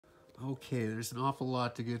Okay, there's an awful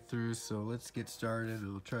lot to get through, so let's get started.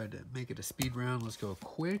 We'll try to make it a speed round. Let's go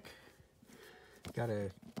quick. Got a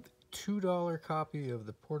 $2 copy of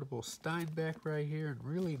the portable Steinbeck right here in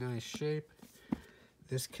really nice shape.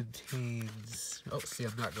 This contains, oh, see,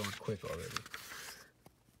 I'm not going quick already.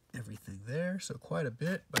 Everything there, so quite a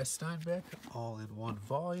bit by Steinbeck, all in one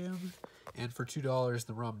volume. And for $2,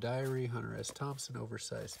 the Rum Diary, Hunter S. Thompson,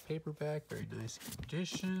 oversized paperback, very nice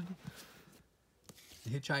condition.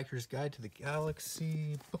 The Hitchhiker's Guide to the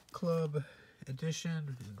Galaxy Book Club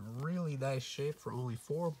edition, in really nice shape for only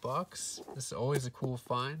 $4. This is always a cool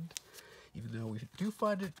find, even though we do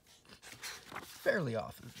find it fairly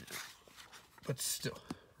often, but still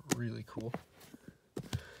really cool.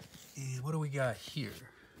 And what do we got here?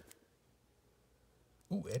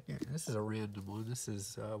 Ooh, Edgar, this is a random one. This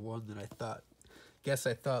is one that I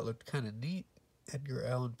thought looked kind of neat. Edgar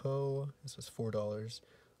Allan Poe. This was $4.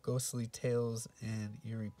 Ghostly Tales and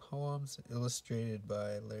Eerie Poems, illustrated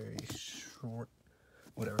by Larry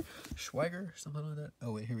Schweiger, something like that.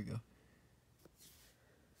 Oh wait, here we go.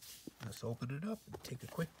 Let's open it up and take a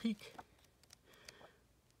quick peek.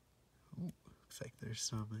 Ooh, looks like there's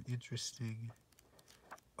some interesting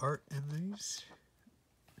art in these.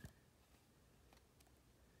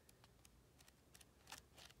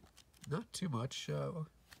 Not too much,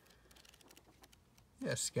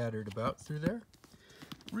 yeah, scattered about through there.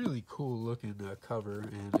 Really cool looking cover,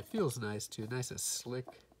 and it feels nice too. Nice and slick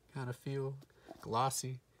kind of feel,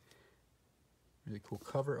 glossy. Really cool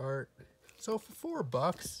cover art. So for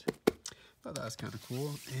 $4, I thought that was kind of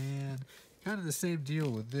cool. And kind of the same deal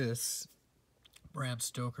with this, Bram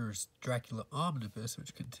Stoker's Dracula Omnibus,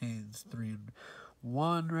 which contains 3 in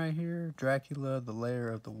 1 right here. Dracula, The Lair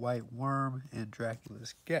of the White Worm, and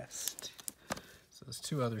Dracula's Guest. So there's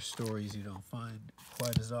 2 other stories you don't find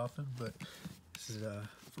quite as often, but this is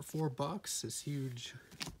for $4, this huge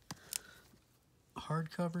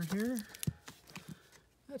hardcover here.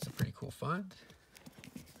 That's a pretty cool find.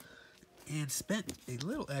 And spent a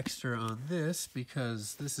little extra on this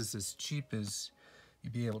because this is as cheap as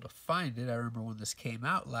you'd be able to find it. I remember when this came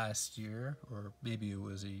out last year, or maybe it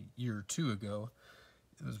was a year or 2 ago.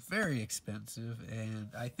 It was very expensive, and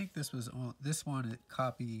I think this one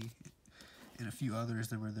copy and a few others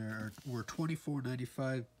that were there were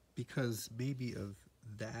 $24.95 because maybe of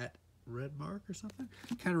that red mark or something.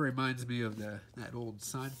 Kind of reminds me of that old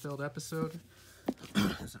Seinfeld episode.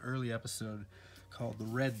 It's an early episode called The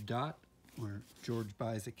Red Dot, where George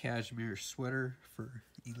buys a cashmere sweater for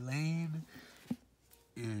Elaine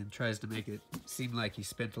and tries to make it seem like he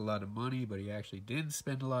spent a lot of money, but he actually didn't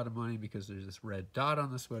spend a lot of money because there's this red dot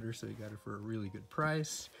on the sweater, so he got it for a really good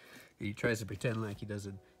price. And he tries to pretend like he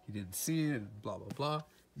didn't see it, and blah, blah, blah,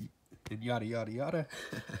 and yada, yada, yada.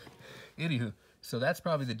 Anywho, so that's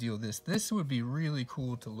probably the deal with this. This would be really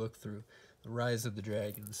cool to look through, The Rise of the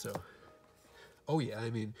Dragon. So, oh yeah, I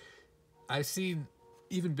mean, I've seen,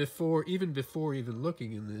 even before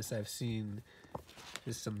looking in this, I've seen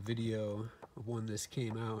just some video of when this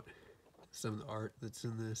came out, some of the art that's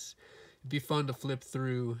in this. It'd be fun to flip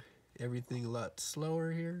through everything a lot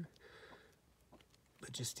slower here,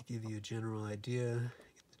 but just to give you a general idea,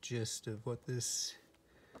 get the gist of what this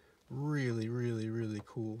really, really, really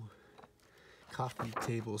cool coffee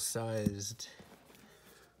table sized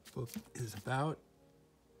book is about.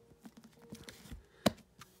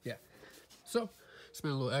 Yeah, so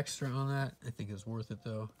spent a little extra on that. I think it's worth it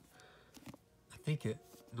though. I think it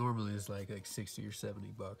normally is like 60 or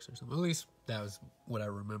 70 bucks or something. At least that was what I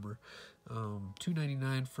remember.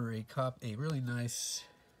 $2.99 for a really nice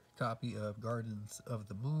copy of Gardens of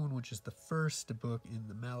the Moon, which is the first book in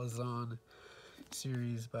the Malazan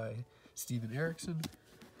series by Stephen Erickson.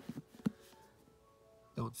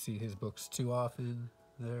 Don't see his books too often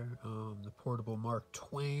there. The portable Mark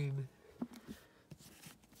Twain.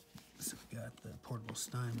 So we got the portable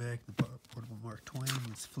Steinbeck, the portable Mark Twain.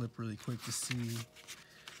 Let's flip really quick to see.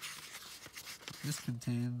 This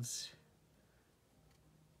contains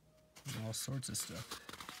all sorts of stuff.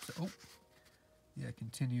 So, oh, yeah, it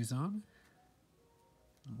continues on.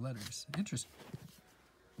 Letters. Interesting.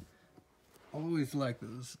 Always like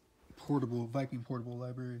those portable, Viking Portable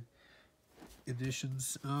Library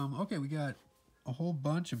editions. Okay, we got a whole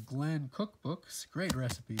bunch of Glenn cookbooks. Great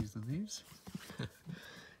recipes in these.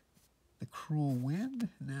 The Cruel Wind.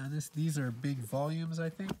 Now, these are big volumes, I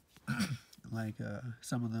think. Like,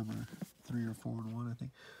 some of them are 3 or 4 in 1, I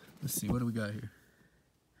think. Let's see, what do we got here?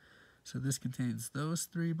 So this contains those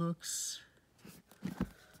 3 books.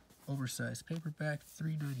 Oversized paperback,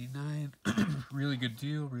 $3.99. Really good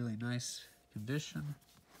deal, really nice condition.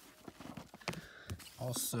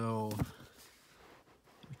 Also,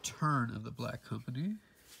 Return of the Black Company.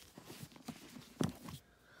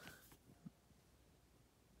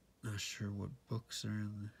 sure what books are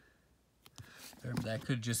in there. That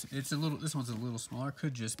could just, it's a little, this one's a little smaller.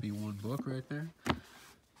 Could just be one book right there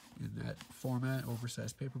in that format,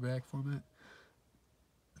 oversized paperback format.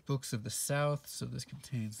 Books of the South, so this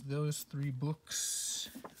contains those 3 books.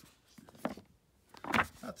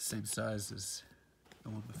 About the same size as the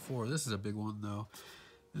one before. This is a big one though.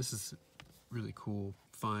 This is really cool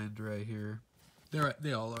find right here.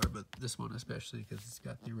 They all are, but this one especially because it's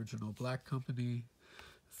got the original Black Company,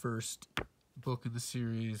 first book in the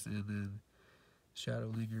series, and then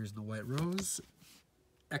Shadow Lingers and the White Rose.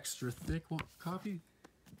 Extra thick copy.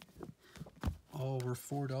 All were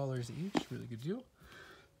 $4 each. Really good deal.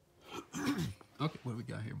 Okay, what do we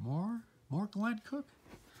got here? More Glenn Cook.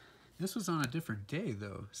 This was on a different day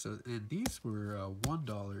though. So, and these were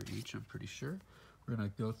 $1 each. I'm pretty sure. We're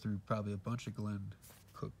gonna go through probably a bunch of Glenn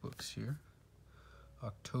Cook books here.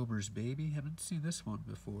 October's Baby. Haven't seen this one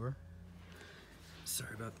before.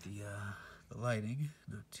 Sorry about the lighting.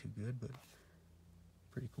 Not too good, but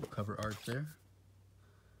pretty cool cover art there.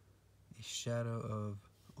 A Shadow of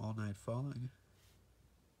All Night Falling.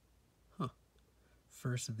 Huh.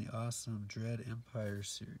 First in the awesome Dread Empire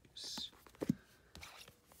series.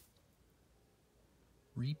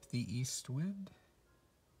 Reap the East Wind.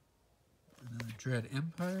 Another Dread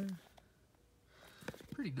Empire.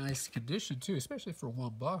 Pretty nice condition too, especially for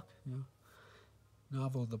 $1. You know,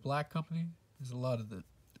 novel The Black Company. There's a lot of the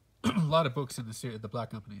a lot of books in the series, the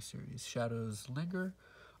Black Company series. Shadows Linger.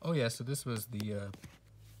 Oh yeah, so this was the if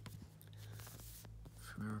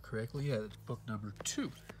I remember correctly, yeah, it's book number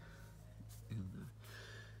 2 in the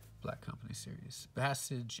Black Company series.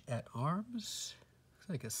 Passage at Arms. Looks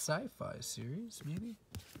like a sci-fi series, maybe.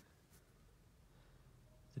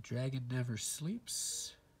 The Dragon Never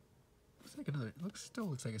Sleeps. Looks like another. Still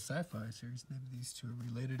looks like a sci-fi series. Maybe these two are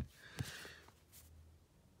related.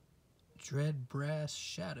 Dread Brass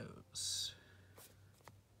Shadows.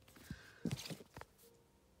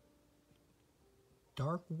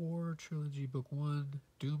 Dark War Trilogy Book 1.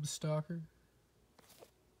 Doomstalker.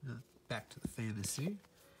 Back to the fantasy.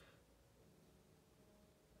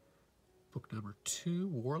 Book number 2.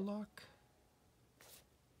 Warlock.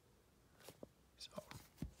 It's all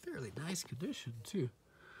fairly nice condition too.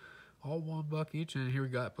 All $1 each, and here we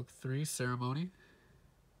got book 3, Ceremony.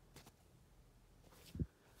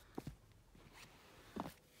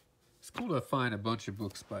 It's cool to find a bunch of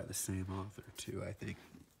books by the same author too, I think.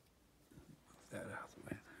 Move that out of the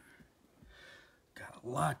way. Got a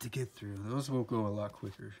lot to get through. Those will go a lot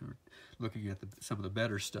quicker. We're looking at some of the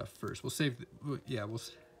better stuff first. We'll save, yeah,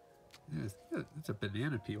 it's a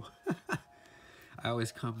banana peel. I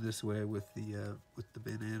always come this way with the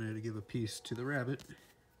banana to give a piece to the rabbit.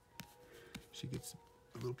 She gets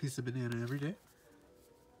a little piece of banana every day.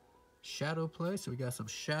 Shadow Play, so we got some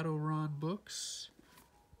Shadowrun books.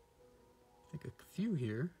 I think a few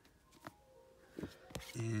here.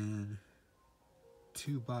 And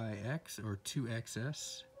 2x or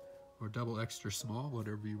 2XS or double extra small,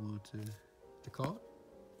 whatever you want to call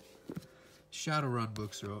it. Shadowrun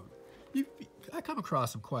books are, I come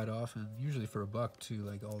across them quite often, usually for $1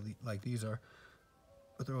 too, like these are.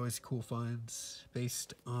 But they're always cool finds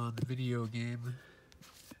based on the video game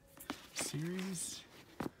series,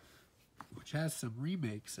 which has some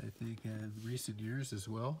remakes, I think, in recent years as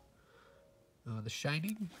well. The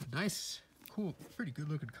Shining, nice, cool, pretty good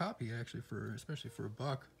looking copy actually, especially for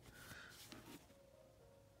 $1.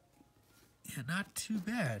 Yeah, not too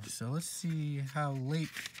bad. So let's see how late.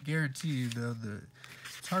 Guarantee though,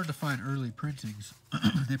 it's hard to find early printings.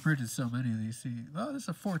 They printed so many of these. See, oh, this is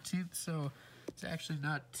a 14th, so it's actually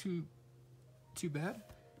not too bad.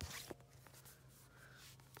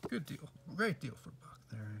 Good deal. Great deal for $1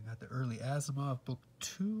 there. I got the early Asimov book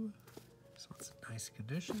 2. This one's in nice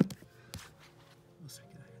condition.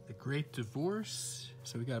 The Great Divorce.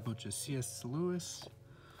 So we got a bunch of C.S. Lewis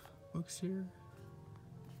books here.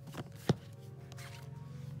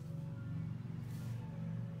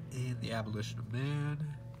 And The Abolition of Man.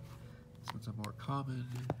 This one's a more common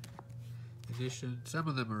edition. Some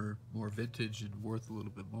of them are more vintage and worth a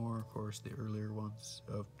little bit more. Of course, the earlier ones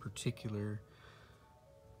of particular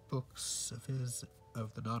books of his,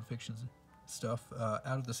 of the nonfiction stuff. Out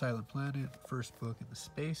of the Silent Planet, first book in the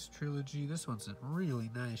Space trilogy. This one's in really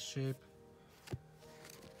nice shape.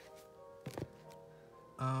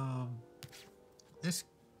 This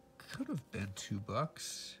could have been $2. I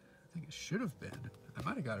think it should have been. I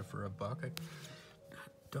might have got it for $1. I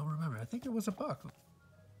don't remember. I think it was $1.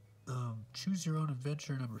 Choose Your Own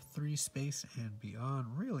Adventure number 3, Space and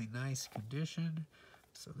Beyond. Really nice condition.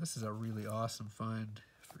 So this is a really awesome find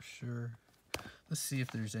for sure. Let's see if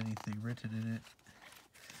there's anything written in it.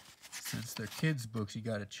 since they're kids' books, you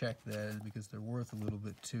got to check that because they're worth a little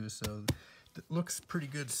bit too. So it looks pretty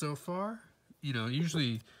good so far. You know,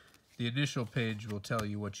 usually the initial page will tell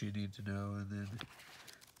you what you need to know, and then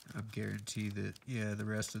I'm guaranteed that, yeah, the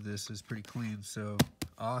rest of this is pretty clean. So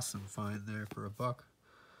awesome find there for $1.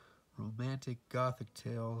 Romantic Gothic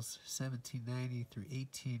Tales, 1790 through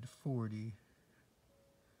 1840.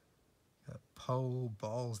 Got Poe,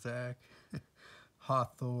 Balzac,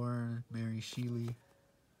 Hawthorne, Mary Shelley.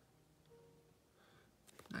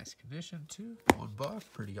 Nice condition too. $1,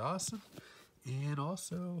 pretty awesome. And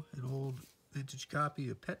also an old vintage copy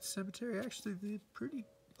of Pet Sematary. Actually, the pretty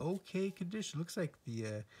okay condition. Looks like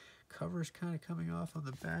the cover's kind of coming off on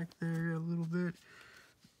the back there a little bit.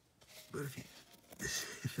 But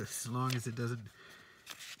as long as it doesn't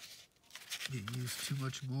get used too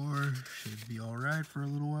much more, should be all right for a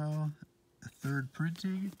little while. A third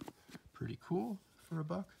printing, pretty cool for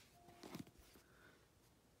 $1.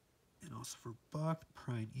 And also for $1,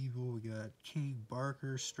 Primeval, we got King,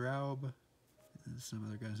 Barker, Straub, and some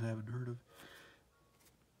other guys I haven't heard of.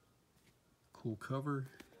 Cool cover.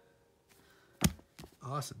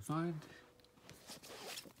 Awesome find.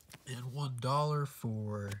 And $1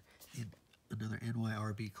 for another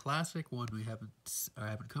NYRB classic, one I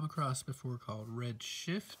haven't come across before, called Red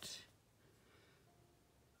Shift.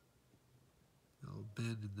 A little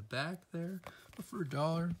bend in the back there, but for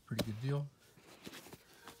 $1, pretty good deal.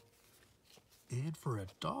 And for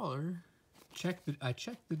 $1, I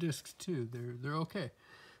checked the discs too. They're okay.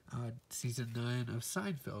 Season 9 of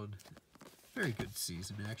Seinfeld, very good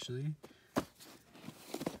season actually.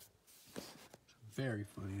 Very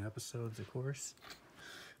funny episodes, of course.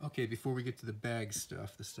 Okay, before we get to the bag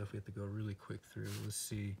stuff, the stuff we have to go really quick through, let's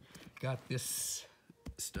see. Got this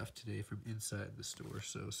stuff today from inside the store,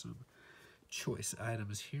 so some choice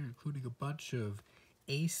items here, including a bunch of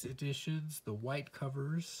Ace editions, the white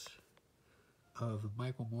covers of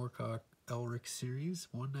Michael Moorcock Elric series,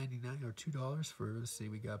 $1.99 or $2 for, let's see,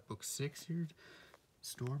 we got book 6 here,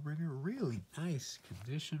 Stormbringer, really nice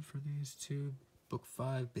condition for these two. Book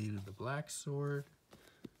 5, Bane of the Black Sword.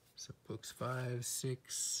 So books 5,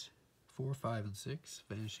 6, 4, 5, and 6,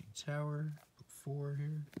 Vanishing Tower. Book 4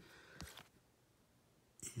 here.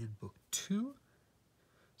 And book 2.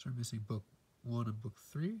 So we're missing book 1 and book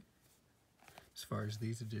 3 as far as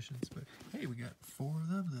these editions. But hey, we got 4 of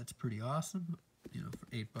them. That's pretty awesome. You know, for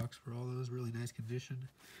 $8 for all those, really nice condition.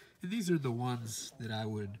 And these are the ones that I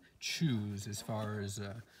would choose as far as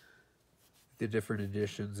the different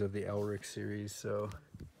editions of the Elric series. So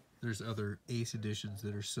there's other Ace editions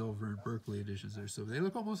that are silver and Berkeley editions that are silver. They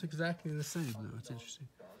look almost exactly the same though. It's interesting.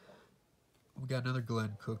 We got another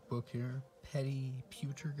Glenn Cook book here. Petty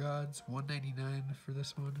Pewter Gods, $1.99 for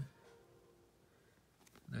this one.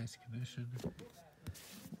 Nice condition.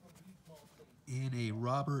 And a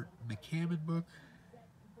Robert McCammon book.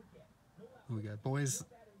 We got Boy's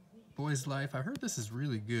Life. I heard this is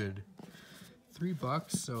really good. $3,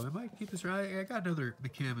 so I might keep this. I got another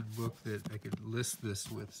McCammon book that I could list this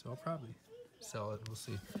with, so I'll probably sell it. We'll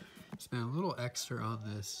see. Spend a little extra on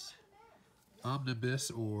this omnibus,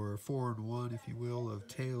 or 4-in-1, if you will, of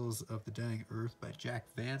Tales of the Dying Earth by Jack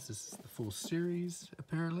Vance. This is the full series,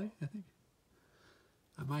 apparently, I think.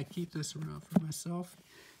 I might keep this around for myself.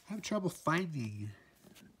 I have trouble finding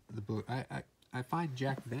the book. I find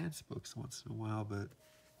Jack Vance books once in a while, but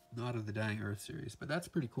not of the Dying Earth series. But that's a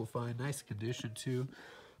pretty cool find. Nice condition, too.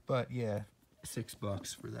 But, yeah,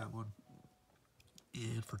 $6 for that one.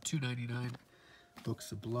 And for $2.99,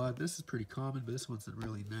 Books of Blood. This is pretty common, but this one's in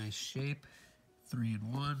really nice shape.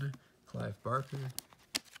 3-in-1, Clive Barker.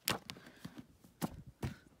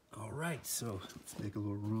 All right, so let's make a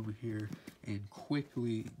little room here and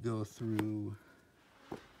quickly go through.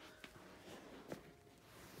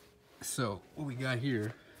 So what we got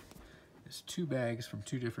here is 2 bags from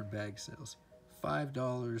 2 different bag sales.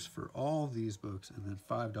 $5 for all these books, and then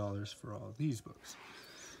 $5 for all these books.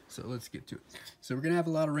 So let's get to it. So we're gonna have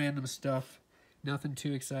a lot of random stuff. Nothing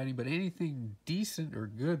too exciting, but anything decent or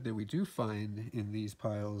good that we do find in these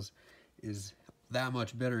piles is that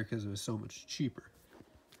much better because it was so much cheaper.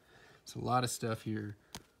 So a lot of stuff here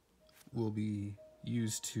will be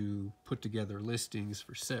used to put together listings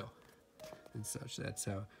for sale and such. That's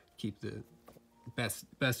how keep the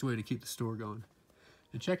best way to keep the store going.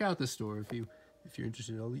 And check out the store if you're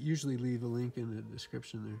interested. I'll usually leave a link in the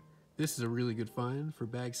description there. This is a really good find for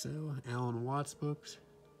bag sale. Alan Watts books.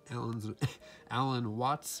 Alan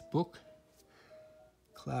Watts book.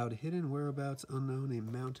 Cloud Hidden, Whereabouts Unknown, a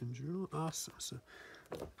Mountain Journal. Awesome. So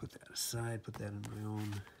put that aside, put that in my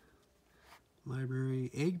own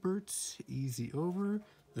library. Egbert's Easy Over.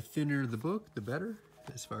 The thinner the book, the better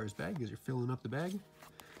as far as bag, because you're filling up the bag.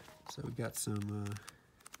 So we got some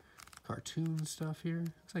cartoon stuff here.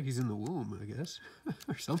 Looks like he's in the womb, I guess,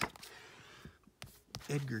 or something.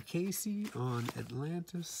 Edgar Casey on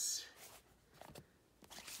Atlantis.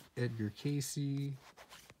 Edgar Casey,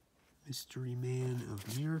 Mystery Man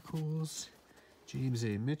of Miracles. James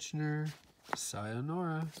A. Michener,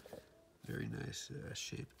 Sayonara. Very nice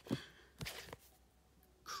shape.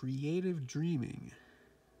 Creative Dreaming.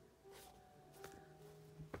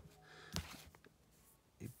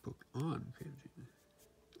 A book on creative dreaming.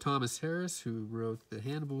 Thomas Harris, who wrote the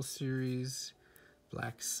Hannibal series,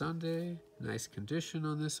 Black Sunday. Nice condition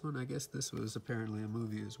on this one. I guess this was apparently a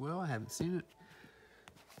movie as well. I haven't seen it.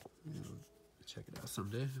 Check it out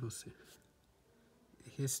someday. We'll see.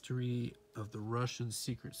 History of the Russian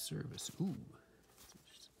Secret Service. Ooh.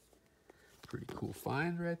 Pretty cool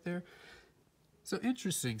find right there. So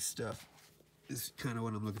interesting stuff is kind of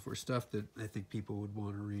what I'm looking for. Stuff that I think people would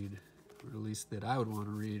want to read, or at least that I would want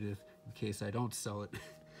to read if, in case I don't sell it.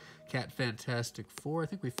 Cat Fantastic 4. I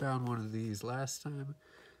think we found one of these last time.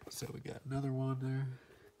 So we got another one there.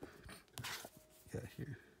 Got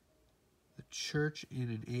here. The Church in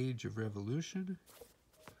an Age of Revolution.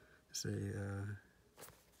 It's a...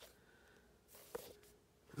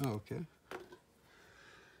 oh, okay.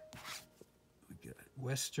 We got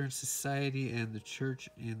Western Society and the Church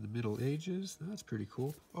in the Middle Ages. That's pretty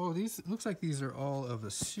cool. Oh, these looks like these are all of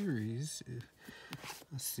a series.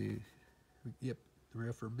 Let's see. Yep, the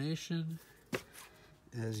Reformation,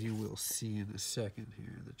 as you will see in a second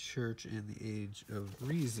here. The Church and the Age of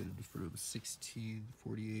Reason from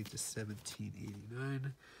 1648 to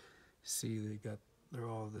 1789. See, they're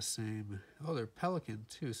all the same. Oh, they're Pelican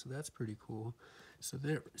too, so that's pretty cool.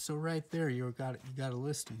 So right there, you got a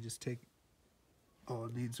listing. Just take all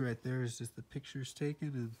it needs right there is just the pictures taken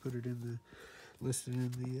and put it in the listed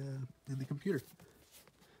in the computer.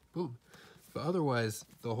 Boom. But otherwise,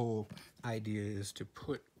 the whole idea is to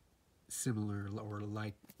put similar or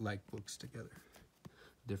like books together.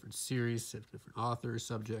 Different series, different authors,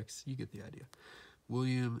 subjects. You get the idea.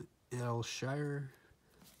 William L. Shirer,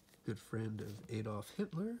 good friend of Adolf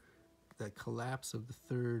Hitler. The Collapse of the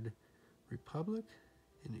Third Republic,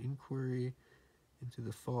 an inquiry into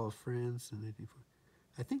the fall of France in 1940.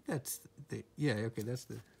 I think that's that's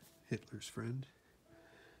the Hitler's friend.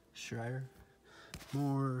 Schreier.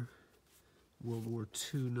 More World War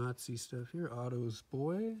II Nazi stuff here. Otto's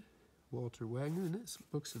Boy, Walter Wagner, and this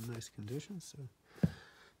book's in nice condition, so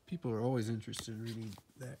people are always interested in reading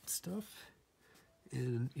that stuff.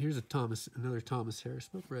 And here's another Thomas Harris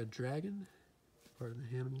book, Red Dragon, part of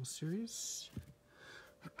the Hannibal series.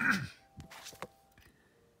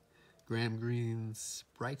 Graham Greene's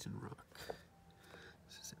Brighton Rock.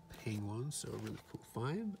 This is a penguin, so a really cool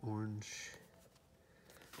find. Orange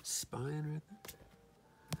spine right there.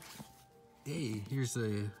 Hey, here's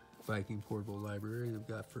a Viking portable library I've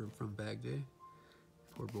got from Bagday.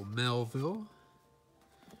 Portable Melville,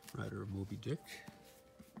 writer of Moby Dick.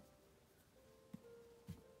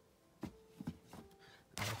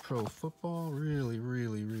 Pro Football, really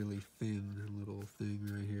thin little thing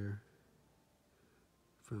right here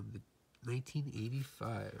from the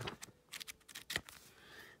 1985.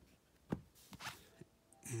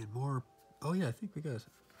 And more, oh yeah, I think we got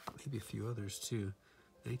maybe a few others too.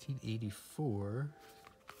 1984.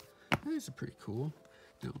 These are pretty cool.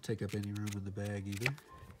 They don't take up any room in the bag either.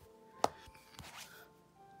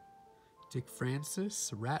 Dick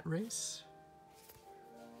Francis, Rat Race.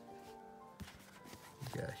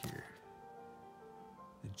 We got here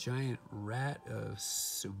The Giant Rat of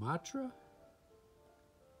Sumatra.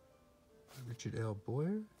 Richard L.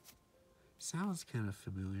 Boyer. Sounds kind of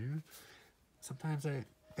familiar. Sometimes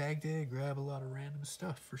Bagday, grab a lot of random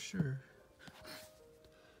stuff for sure.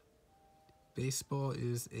 Baseball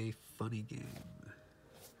is a funny game.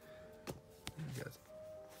 We got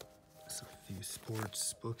a few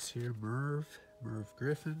sports books here. Merv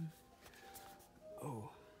Griffin. Oh,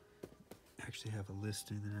 actually have a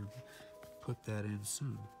listing there. Put that in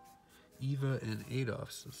soon. Eva and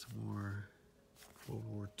Adolf. So some more World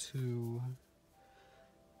War II.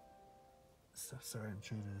 So, sorry, I'm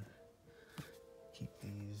trying to keep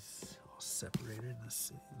these all separated. Let's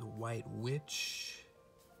see. The White Witch.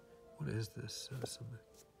 What is this?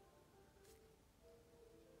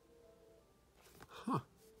 Huh.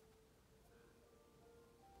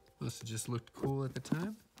 Must have just looked cool at the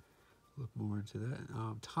time. Look more into that.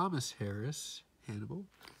 Thomas Harris, Hannibal.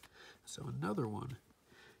 So another one.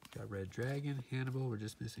 Got Red Dragon, Hannibal. We're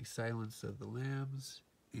just missing Silence of the Lambs.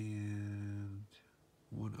 And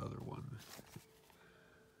one other one.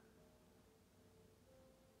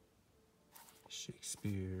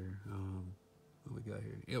 Shakespeare. What we got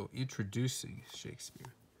here? Oh, Introducing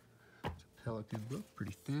Shakespeare. Pelican book,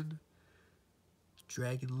 pretty thin.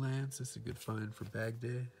 Dragonlance, this is a good find for bag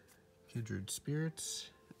day. Kindred Spirits.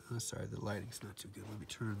 Sorry, the lighting's not too good. Let me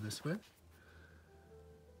turn this way.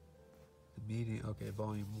 The meeting, okay,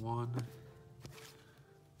 volume 1.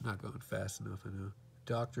 Not going fast enough, I know.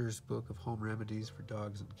 Doctor's Book of Home Remedies for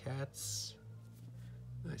Dogs and Cats.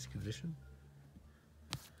 Nice condition.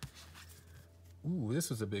 Ooh, this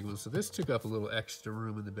was a big one. So this took up a little extra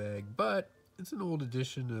room in the bag, but it's an old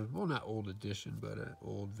edition of, well, not old edition, but an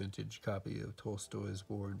old vintage copy of Tolstoy's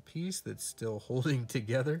War and Peace that's still holding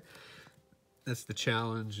together. That's the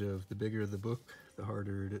challenge of the bigger the book, the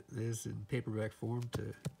harder it is in paperback form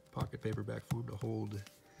to, pocket paperback form to hold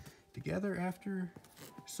together after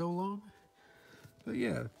so long. But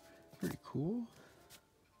yeah, pretty cool.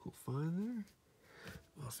 Cool find there.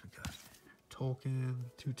 What else we got? Tolkien,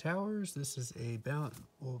 Two Towers. This is a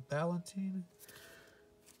Ballantine.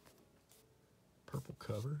 Purple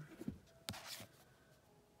cover.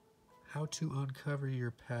 How to Uncover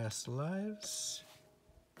Your Past Lives.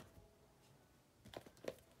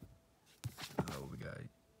 Oh, we got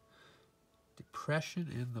Depression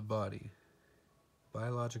in the Body.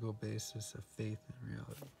 Biological Basis of Faith and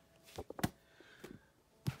Reality.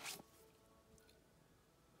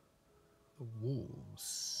 The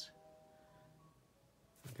Wolves.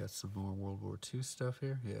 We got some more World War II stuff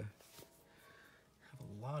here. Yeah. Have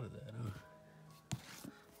a lot of that, huh?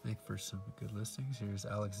 Make for some good listings. Here's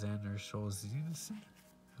Alexander Solzhenitsyn,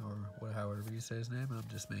 or however you say his name. I'm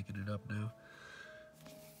just making it up now.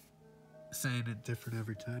 Saying it different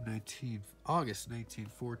every time. August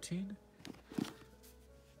 1914.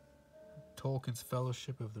 Tolkien's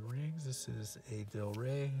Fellowship of the Rings. This is a Del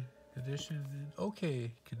Rey edition in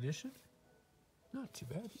okay condition. Not too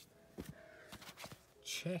bad.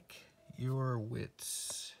 Check Your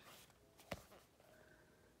Wits.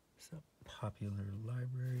 It's a popular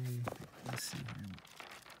library. Let's see here.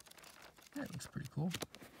 That looks pretty cool.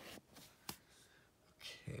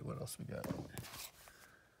 Okay, what else we got?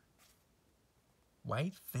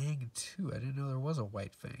 White Fang 2. I didn't know there was a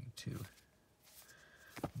White Fang 2.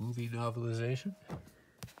 Movie novelization.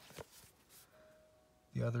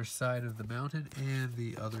 The Other Side of the Mountain and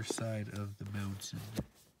The Other Side of the Mountain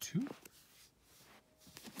 2.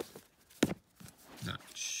 Not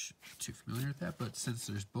too familiar with that, but since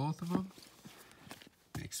there's both of them,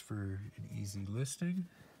 makes for an easy listing.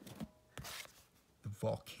 The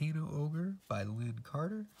Volcano Ogre by Lynn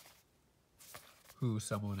Carter, who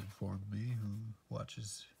someone informed me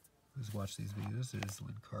who's watched these videos is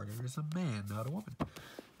Lynn Carter is a man, not a woman.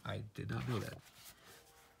 I did not know that.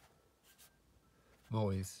 I've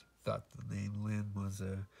always thought the name Lynn was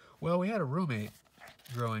a... Well, we had a roommate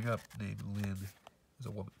growing up named Lynn as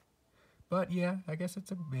a woman. But yeah, I guess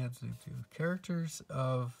it's a man's name too. Characters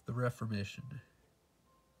of the Reformation.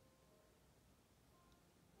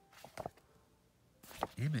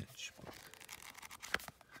 Image book.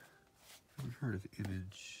 I haven't heard of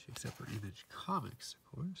Image, except for Image Comics, of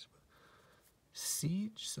course. But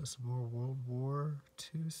Siege, so some more World War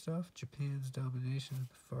II stuff. Japan's domination of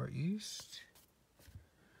the Far East.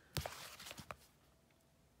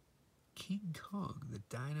 King Kong, the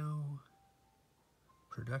Dino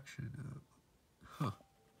production of,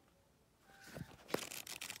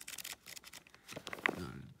 not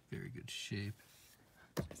in very good shape.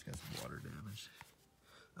 It's got some water damage.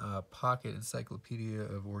 Pocket Encyclopedia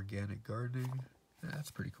of Organic Gardening.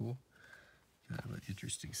 That's pretty cool. Kind of an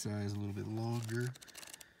interesting size, a little bit longer.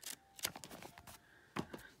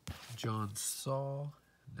 John Saul,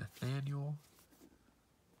 Nathaniel.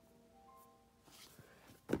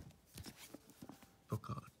 Book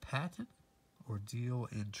on Patton, Ordeal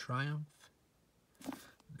and Triumph.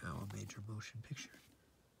 Now a major motion picture.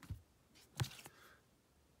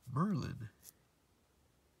 Merlin.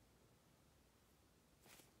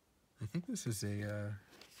 I think this is an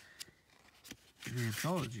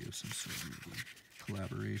anthology of some sort of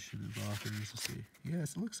collaboration of authors. Let's see.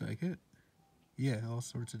 Yes, it looks like it. Yeah, all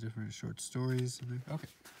sorts of different short stories. Okay,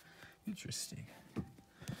 interesting.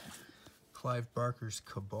 Clive Barker's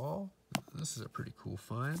Cabal. This is a pretty cool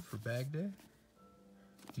find for bag day.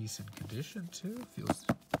 Decent condition too. Feels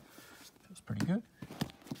pretty good.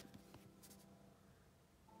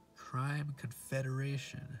 Crime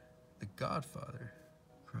Confederation. The Godfather.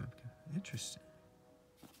 Interesting.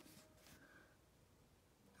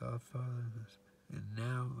 Godfather. And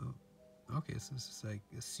now, okay, so this is like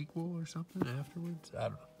a sequel or something afterwards? I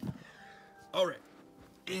don't know. All right.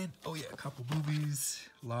 And, oh yeah, a couple movies.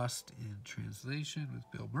 Lost in Translation with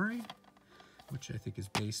Bill Murray, which I think is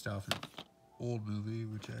based off an old movie,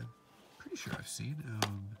 which I'm pretty sure I've seen.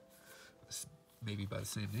 Maybe by the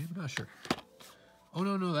same name, I'm not sure. Oh,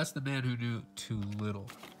 no, that's The Man Who Knew Too Little.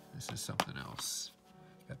 This is something else.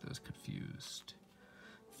 Got those confused.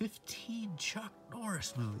 15 Chuck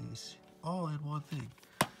Norris movies, all in one thing.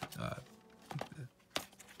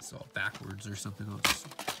 It's all backwards or something.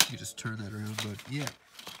 You just turn that around, but yeah.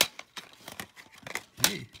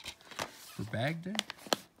 Hey, for Bag Day,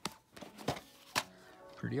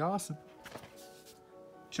 pretty awesome.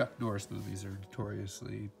 Chuck Norris movies are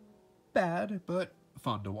notoriously bad, but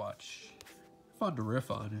fun to watch. Fun to riff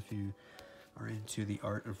on if you are into the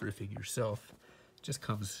art of riffing yourself. It just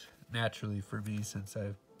comes naturally for me since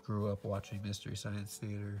I grew up watching Mystery Science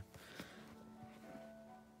Theater.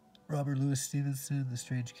 Robert Louis Stevenson, The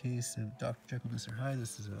Strange Case of Dr. Jekyll and Mr. Hyde.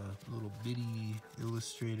 This is a little mini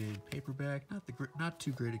illustrated paperback. Not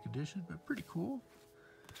too great a condition, but pretty cool.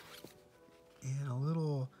 And a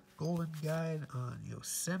little golden guide on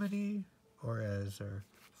Yosemite, or as our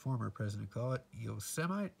former president called it,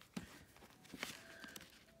 Yosemite.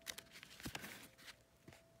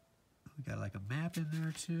 We got like a map in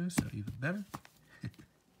there too, so even better.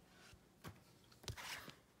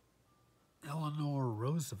 Eleanor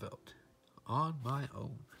Roosevelt, On My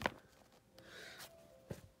Own.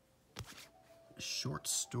 Short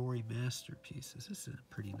story masterpieces. This is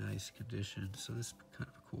a pretty nice condition, so this is kind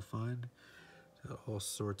of a cool find. Got all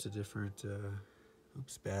sorts of different,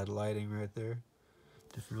 oops, bad lighting right there.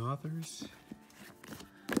 Different authors.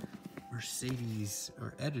 Mercedes,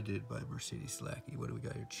 or edited by Mercedes Lackey. What do we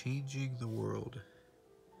got here? Changing the World.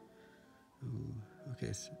 Ooh,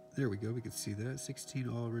 okay, so there we go. We can see that. 16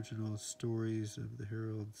 all original stories of the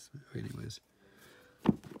Heralds. Anyways,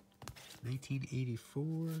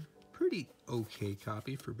 1984. Pretty okay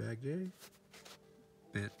copy for Bag Day.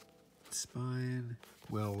 Bent spine,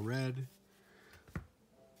 well read.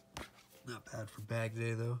 Not bad for Bag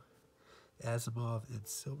Day though. Asimov and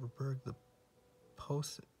Silverberg, the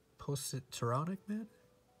Positronic Man?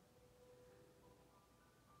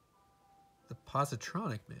 The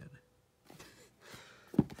Positronic Man.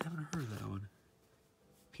 Haven't heard that one.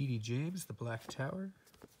 P.D. James, The Black Tower.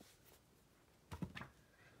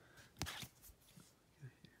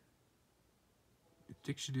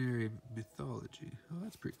 Dictionary of Mythology. Oh,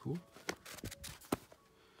 that's pretty cool.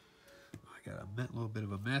 I got a little bit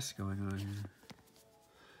of a mess going on here.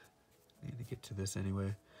 Need to get to this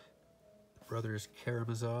anyway. Brothers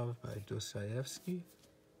Karamazov by Dostoevsky.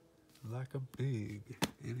 Like a big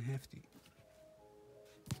and hefty.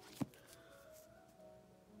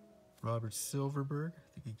 Robert Silverberg.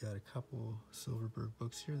 I think he got a couple Silverberg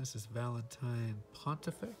books here. This is Valentine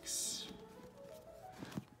Pontifex.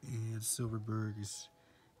 And Silverberg's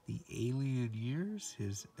The Alien Years,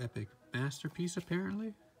 his epic masterpiece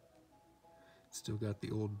apparently. Still got the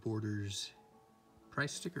old Borders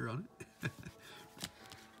price sticker on it.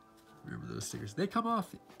 Remember those stickers? They come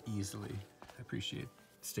off easily. I appreciate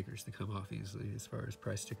stickers that come off easily as far as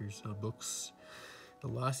price stickers on books. The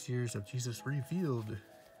Lost Years of Jesus Revealed.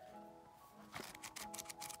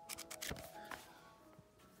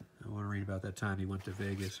 I want to read about that time he went to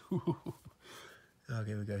Vegas.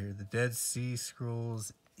 Okay, we got here the Dead Sea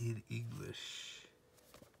Scrolls in English.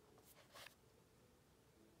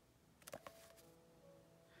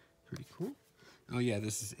 Pretty cool. Oh yeah,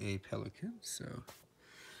 this is a pelican, so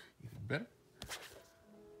even better.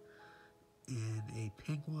 And a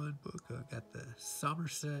penguin book. I got the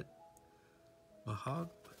Somerset Maham?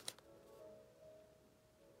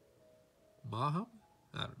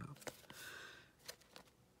 I don't know.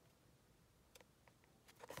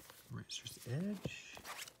 Razor's Edge.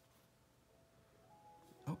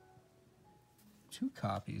 Oh, 2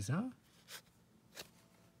 copies, huh?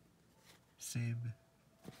 Same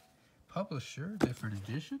publisher, different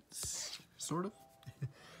editions, sort of.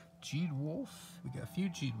 Gene Wolfe. We got a few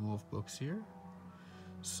Gene Wolfe books here.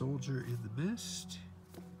 Soldier in the Mist.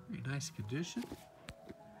 Pretty nice condition.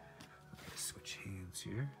 Switch hands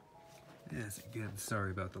here. Yes, again,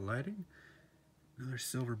 sorry about the lighting. Another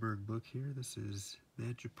Silverberg book here. This is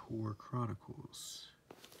Manjapur Chronicles.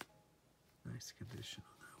 Nice condition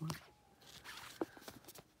on that one.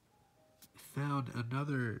 Found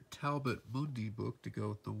another Talbot Mundi book to go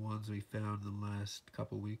with the ones we found in the last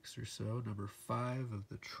couple weeks or so. Number 5 of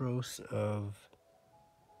the Tros of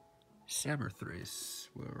Samothrace,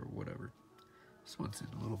 or whatever. This one's in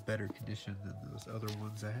a little better condition than those other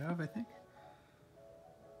ones I have, I think.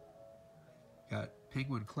 Got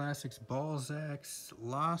Penguin Classics, Balzac's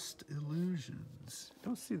Lost Illusions.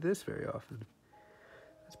 Don't see this very often.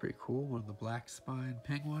 That's pretty cool. One of the Black Spine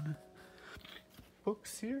Penguin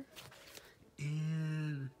books here.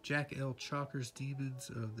 And Jack L. Chalker's Demons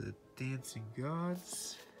of the Dancing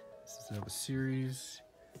Gods. This is a series.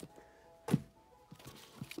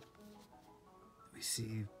 We we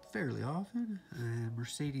see fairly often.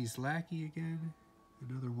 Mercedes Lackey again.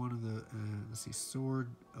 Another one of the, let's see, Sword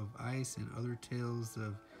of Ice and Other Tales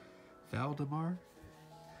of Valdemar.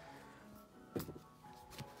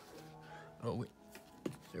 Oh, wait.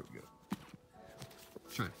 There we go.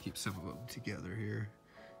 Trying to keep some of them together here.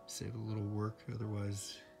 Save a little work.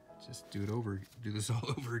 Otherwise, just do this all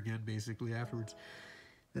over again, basically, afterwards.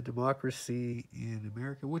 The Democracy in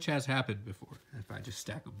America, which has happened before. If I just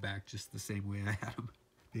stack them back just the same way I had them,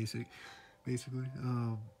 basically.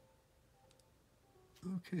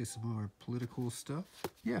 Okay, some more political stuff.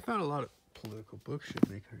 Yeah, I found a lot of political books. Should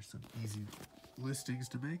make her some easy listings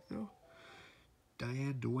to make, though.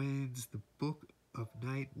 Diane Duane's The Book of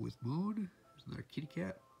Night with Moon. There's another kitty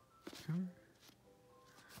cat cover.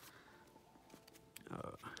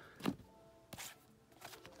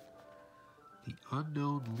 The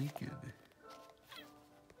Unknown Lincoln.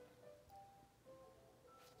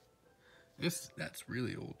 That's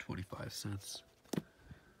really old, 25 cents.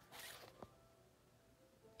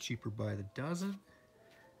 Cheaper by the dozen.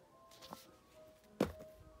 Got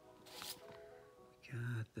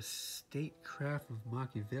The Statecraft of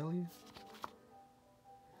Machiavelli.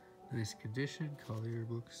 Nice condition, Collier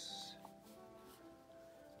Books.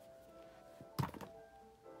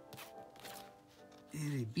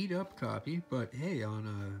 And a beat up copy, but hey,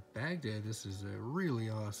 on Baghdad, this is a really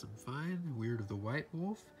awesome find. Weird of the White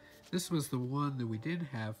Wolf. This was the one that we didn't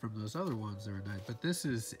have from those other ones that were nice, but this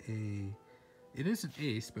is it is an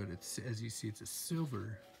ace, but it's, as you see, it's a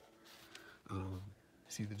silver.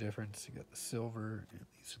 See the difference? You got the silver, and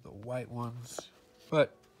these are the white ones.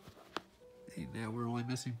 But hey, now we're only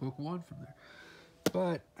missing book one from there.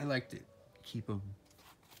 But I like to keep them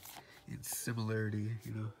in similarity,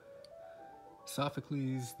 you know.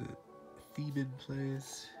 Sophocles, the Theban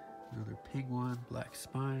plays, another pink one, Black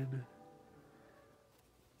Spine.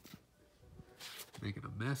 Making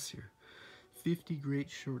a mess here. 50 Great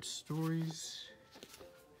Short Stories.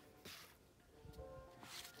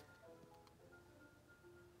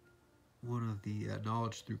 One of the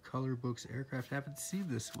Knowledge Through Color books, Aircraft. Haven't seen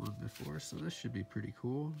this one before, so this should be pretty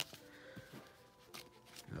cool.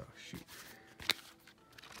 Oh, shoot.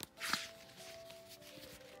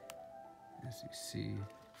 As you see,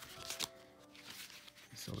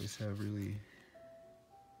 these always have really,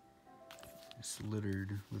 it's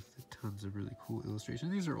littered with tons of really cool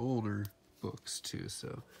illustrations. These are older books too,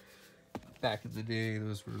 so back in the day,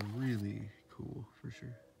 those were really cool for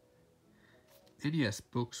sure. And yes,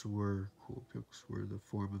 books were cool. Books were the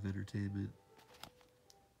form of entertainment,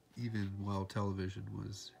 even while television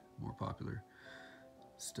was more popular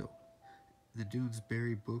still. The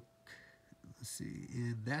Doonesbury book, let's see,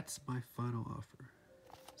 and That's My Final Offer.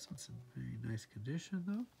 This one's in very nice condition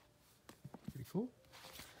though. Pretty cool.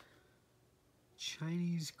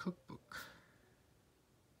 Chinese cookbook.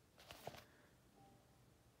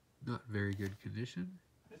 Not very good condition.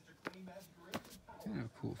 Kind of a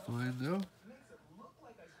cool find though.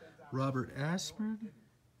 Robert Asprin.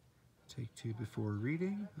 Take Two Before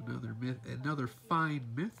Reading. Another myth, another fine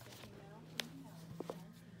myth.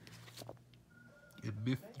 And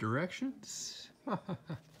Myth Directions.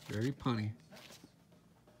 Very punny.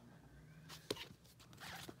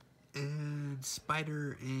 And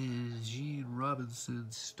Spider and Gene Robinson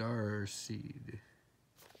Starseed.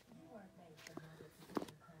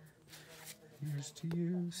 Here's to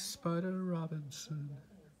you, Spider Robinson.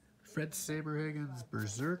 Fred Saberhagen's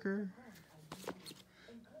Berserker.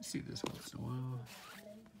 I see this once in a while.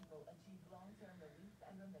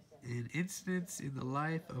 And Incidents in the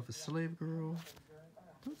Life of a Slave Girl. I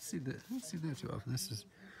don't see that too often. This is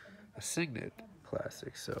a Signet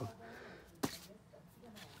classic, so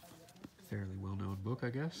fairly well-known book, I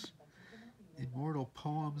guess. Immortal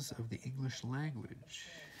Poems of the English Language.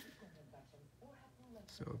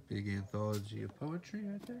 So a big anthology of poetry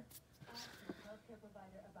right there.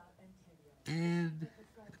 And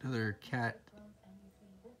another cat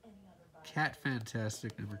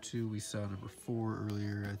Fantastic, number 2. We saw number 4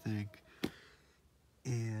 earlier, I think.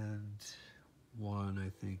 And one, I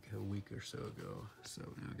think, a week or so ago. So,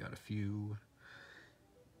 you know, got a few.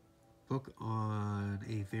 Book on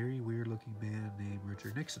a very weird-looking man named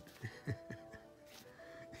Richard Nixon.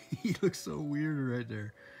 He looks so weird right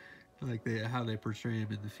there. Like how they portray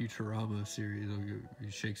him in the Futurama series. He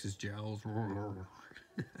shakes his jowls.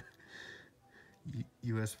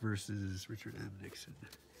 U.S. versus Richard M. Nixon.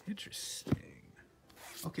 Interesting.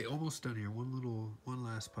 Okay, almost done here. One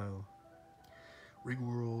last pile.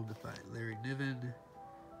 Ringworld by Larry Niven.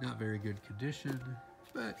 Not very good condition,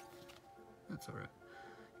 but that's all right.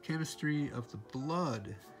 Chemistry of the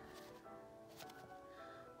Blood.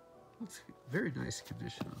 Looks very nice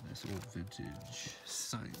condition on this old vintage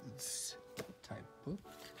science type book.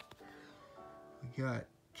 We got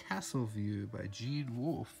Castle View by Gene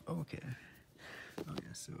Wolfe. Oh, okay. Oh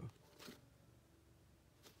yeah, so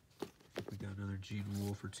we got another Gene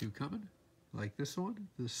Wolfe or two coming. Like this one,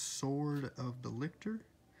 The Sword of the Lictor.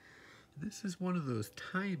 This is one of those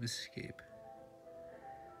Timescape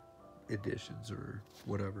editions or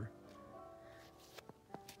whatever.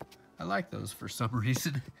 I like those for some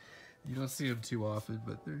reason. You don't see them too often,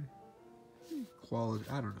 but they're quality.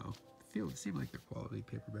 I don't know. It seem like they're quality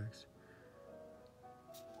paperbacks.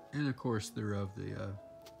 And of course, they're of the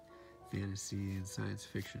fantasy and science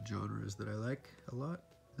fiction genres that I like a lot.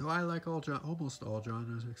 Though I like almost all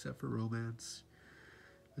genres except for romance.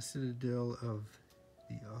 The Citadel of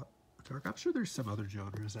the Dark. I'm sure there's some other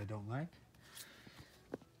genres I don't like.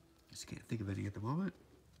 Just can't think of any at the moment.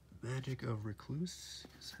 Magic of Recluse.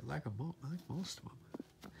 I like most of them.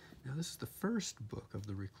 Now this is the first book of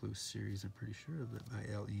the Recluse series, I'm pretty sure,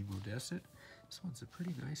 by L.E. Modesett. This one's in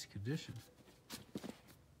pretty nice condition.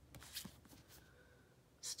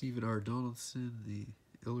 Stephen R. Donaldson, The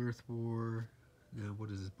Ill-Earth War. Now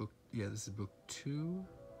what is this book? Yeah, this is book 2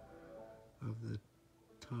 of the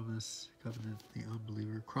Thomas Covenant the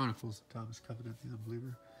Unbeliever. Chronicles of Thomas Covenant the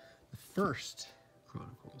Unbeliever. The first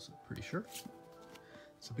Chronicles, I'm pretty sure.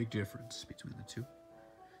 It's a big difference between the two.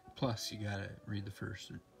 Plus, you gotta read the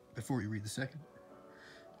first before you read the second.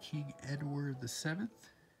 King Edward VII.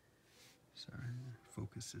 Sorry,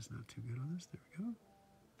 focus is not too good on this. There we go.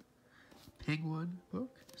 Penguin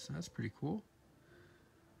book. So that's pretty cool.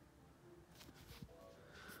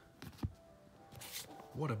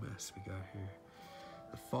 What a mess we got here.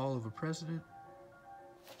 The Fall of a President.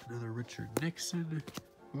 Another Richard Nixon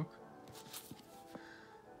book.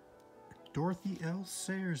 Dorothy L.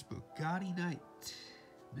 Sayers book, Gaudy Night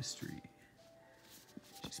Mystery.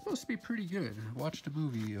 She's supposed to be pretty good. I watched a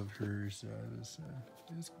movie of hers.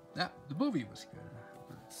 The movie was good.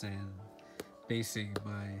 I'm not saying, basing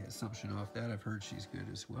my assumption off that. I've heard she's good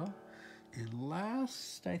as well. And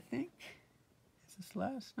last, I think, is this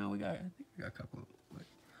last? No, I think we got a couple.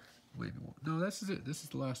 Maybe one. No, this is it. This is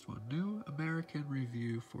the last one. New American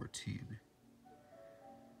Review 14.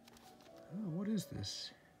 Oh, what is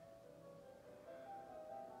this?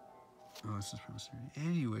 Oh, this is from a series.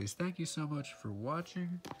 Anyways, thank you so much for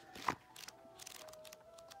watching.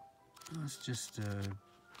 Oh, it's just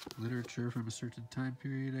literature from a certain time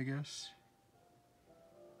period, I guess.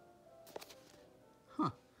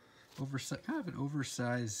 Huh. Kind of an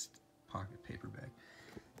oversized pocket paperback.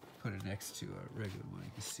 Put it next to a regular one.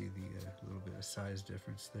 You can see the little bit of size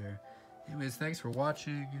difference there. Anyways, thanks for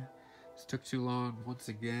watching. This took too long. Once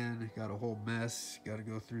again, got a whole mess. Got to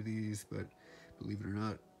go through these, but believe it or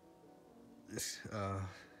not, this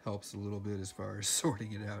helps a little bit as far as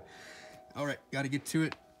sorting it out. All right, got to get to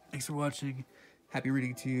it. Thanks for watching. Happy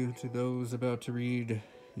reading to you. To those about to read,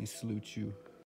 we salute you.